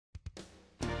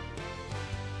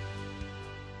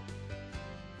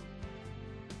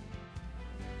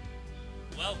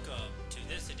Welcome to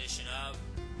this edition of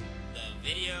the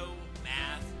Video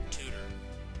Math Tutor.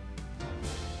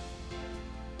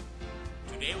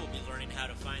 Today we'll be learning how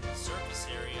to find the surface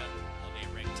area of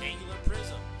a rectangular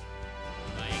prism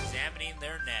by examining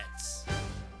their nets.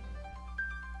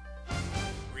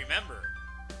 Remember,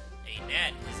 a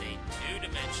net is a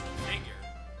two-dimensional figure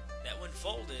that when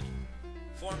folded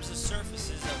forms the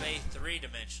surfaces of a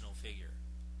three-dimensional figure.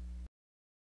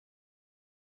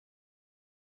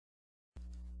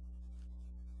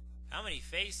 How many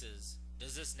faces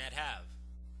does this net have?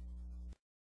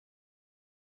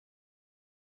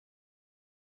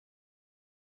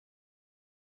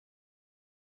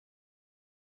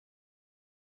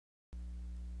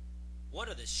 What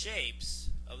are the shapes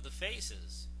of the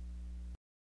faces?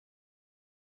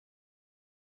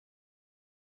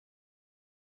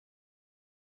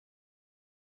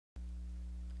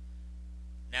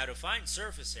 Now to find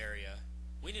surface area,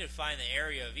 we need to find the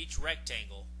area of each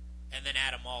rectangle and then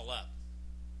add them all up.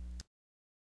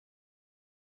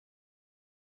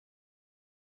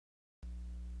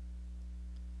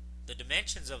 The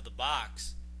dimensions of the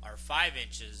box are 5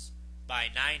 inches by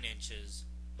 9 inches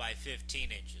by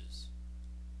 15 inches.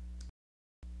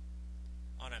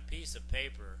 On a piece of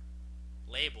paper,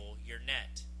 label your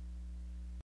net.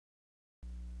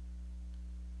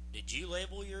 Did you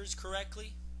label yours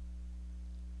correctly?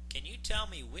 Can you tell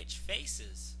me which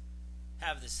faces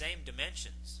have the same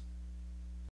dimensions?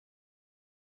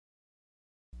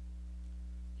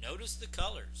 Notice the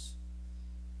colors.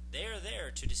 They are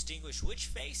there to distinguish which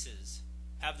faces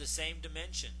have the same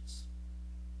dimensions.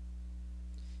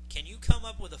 Can you come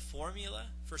up with a formula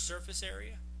for surface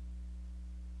area?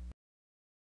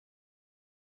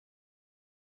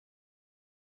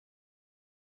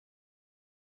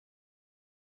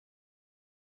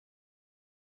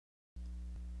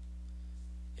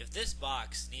 If this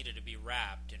box needed to be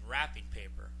wrapped in wrapping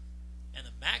paper, and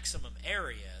the maximum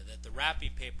area that the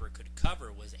wrapping paper could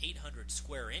cover was 800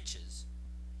 square inches,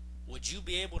 would you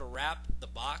be able to wrap the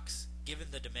box given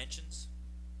the dimensions?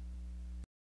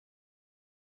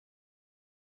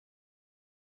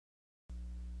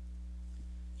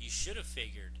 You should have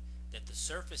figured that the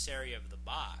surface area of the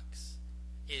box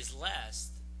is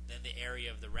less than the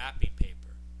area of the wrapping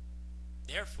paper.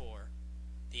 Therefore,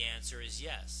 the answer is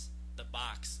yes, the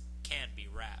box can be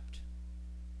wrapped.